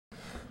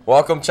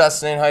Welcome,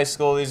 Chesaning High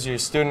School. These are your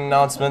student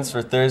announcements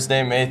for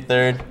Thursday, May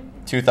 3rd,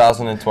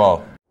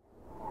 2012.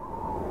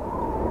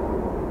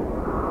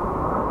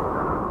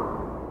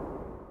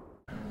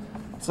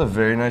 That's a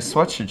very nice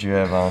sweatshirt you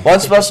have on.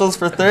 Lunch specials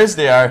for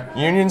Thursday are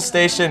Union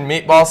Station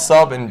meatball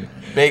sub and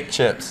baked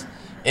chips,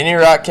 Any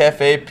Rock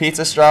Cafe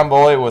pizza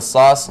stromboli with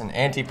sauce and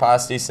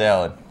antipasti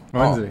salad.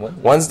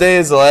 Wednesday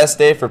is the last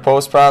day for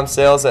post-prom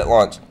sales at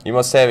lunch. You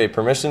must have a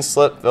permission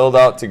slip filled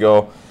out to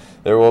go.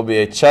 There will be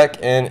a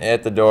check-in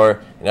at the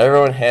door, and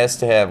everyone has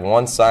to have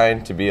one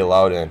sign to be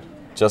allowed in,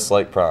 just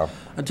like prom.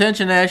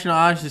 Attention National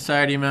Honor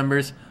Society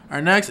members,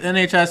 our next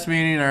NHS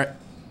meeting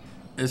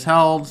is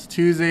held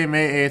Tuesday,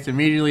 May 8th,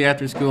 immediately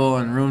after school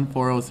in room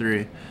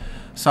 403.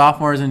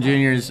 Sophomores and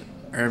juniors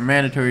are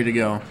mandatory to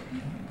go.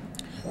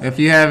 If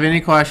you have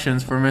any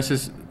questions for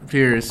Mrs.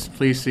 Pierce,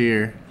 please see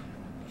her.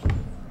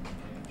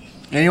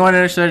 Anybody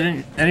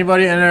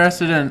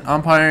interested in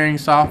umpiring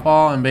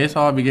softball and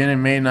baseball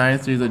beginning May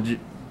 9th through the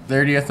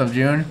 30th of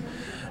June,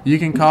 you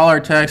can call or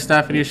text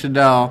Stephanie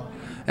Shadell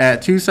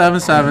at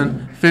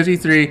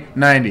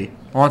 277-5390.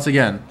 Once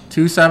again,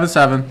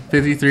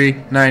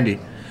 277-5390.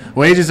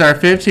 Wages are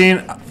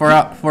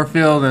 $15 for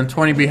field and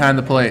 $20 behind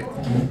the plate.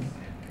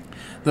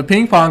 The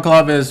ping pong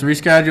club is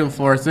rescheduled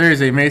for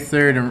Thursday, May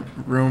 3rd in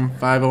room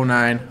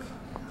 509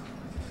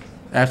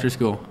 after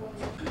school.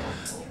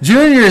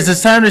 Juniors,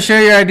 it's time to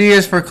share your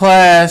ideas for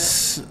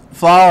class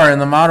flower and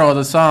the motto of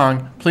the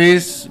song.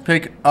 Please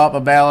pick up a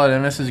ballot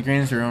in Mrs.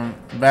 Green's room.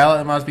 The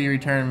ballot must be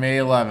returned May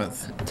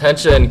 11th.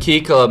 Attention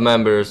Key Club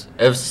members.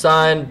 If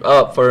signed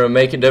up for a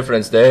Make a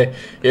Difference Day,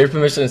 your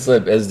permission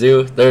slip is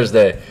due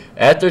Thursday.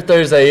 After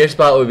Thursday, your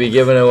spot will be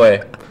given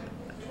away.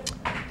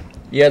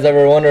 You guys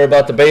ever wonder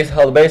about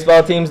how the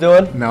baseball team's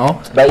doing?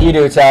 No. Bet you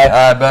do,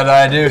 Ty. I bet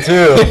I do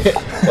too.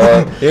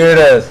 Well, here it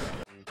is.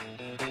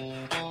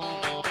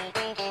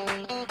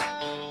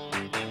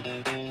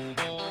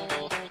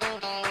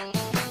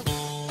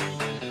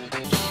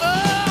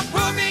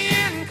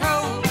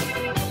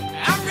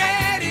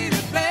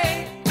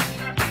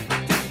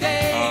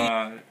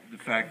 The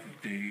fact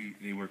that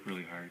they work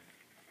really hard,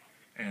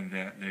 and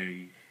that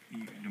they,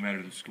 no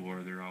matter the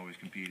score, they're always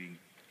competing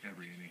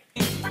every inning.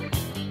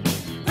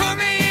 Put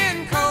me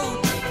in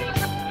cold,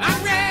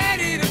 I'm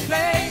ready to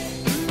play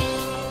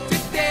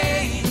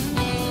today.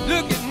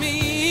 Look at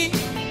me,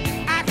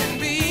 I can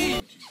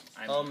be.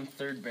 I'm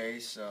third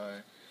base,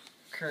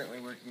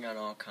 currently working on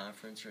all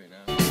conference right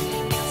now.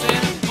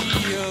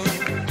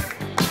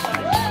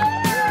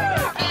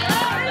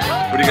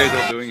 What are you guys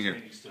all doing here?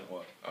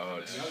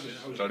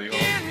 Study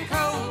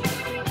hall.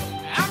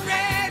 I'm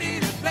ready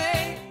to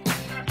play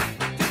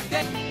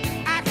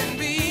today. I can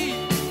be.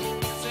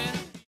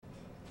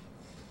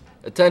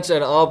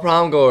 Attention all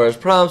prom goers.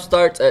 Prom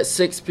starts at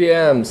 6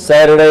 p.m.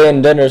 Saturday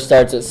and dinner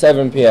starts at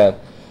 7 p.m.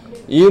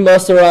 You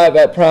must arrive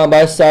at prom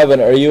by 7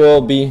 or you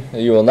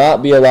will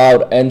not be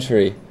allowed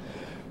entry.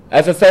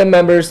 FFA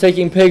members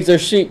taking pigs or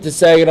sheep to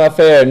Saginaw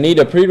Fair need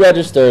to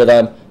pre-register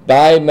them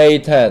by May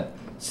 10th.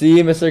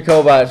 See Mr.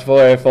 Kovach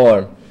for a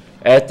form.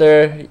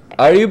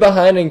 Are you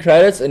behind in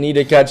credits and need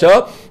to catch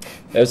up?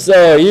 If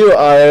so, you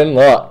are in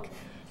luck.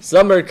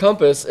 Summer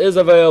Compass is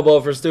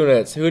available for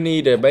students who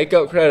need to make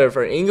up credit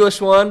for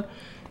English 1,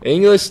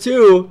 English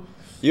 2,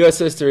 U.S.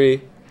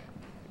 History,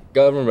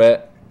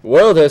 Government,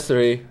 World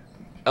History,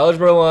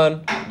 Algebra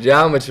 1,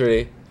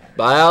 Geometry,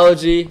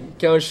 Biology,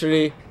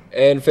 Chemistry,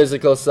 and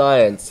Physical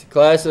Science.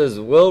 Classes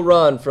will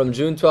run from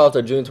June 12th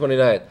to June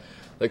 29th.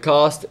 The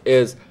cost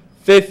is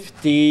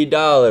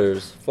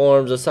 $50.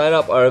 Forms to sign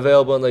up are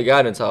available in the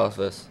guidance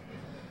office.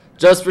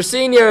 Just for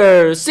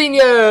seniors!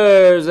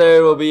 Seniors!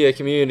 There will be a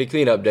community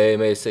cleanup day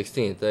May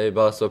 16th. A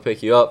bus will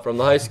pick you up from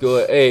the high school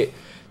at 8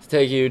 to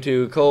take you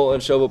to Cole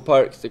and Shovel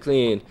Parks to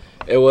clean.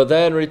 It will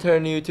then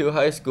return you to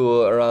high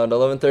school around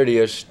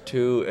 11:30ish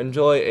to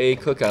enjoy a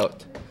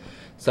cookout.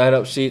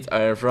 Sign-up sheets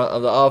are in front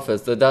of the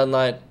office. The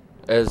deadline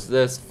is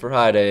this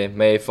Friday,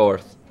 May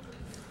 4th.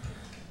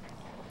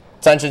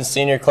 Attention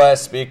senior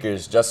class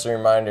speakers, just a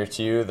reminder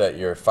to you that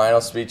your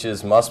final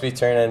speeches must be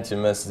turned in to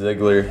Ms.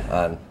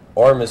 Ziegler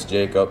or Ms.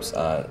 Jacobs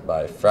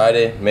by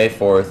Friday, May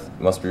 4th.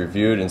 Must be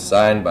reviewed and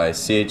signed by a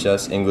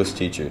CHS English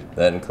teacher.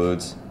 That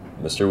includes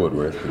Mr.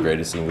 Woodworth, the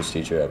greatest English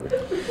teacher ever.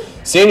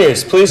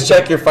 Seniors, please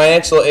check your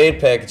financial aid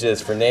packages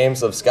for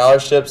names of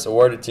scholarships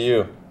awarded to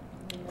you.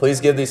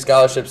 Please give these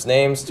scholarships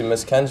names to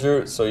Ms.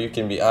 Kensrue so you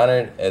can be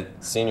honored at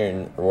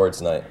Senior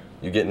Awards Night.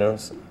 You get no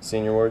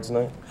Senior Awards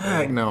Night?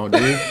 Heck no,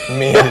 dude.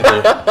 Me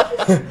neither.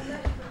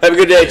 Have a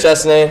good day,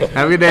 Chesaning.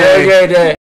 Have a good day. Have a great day.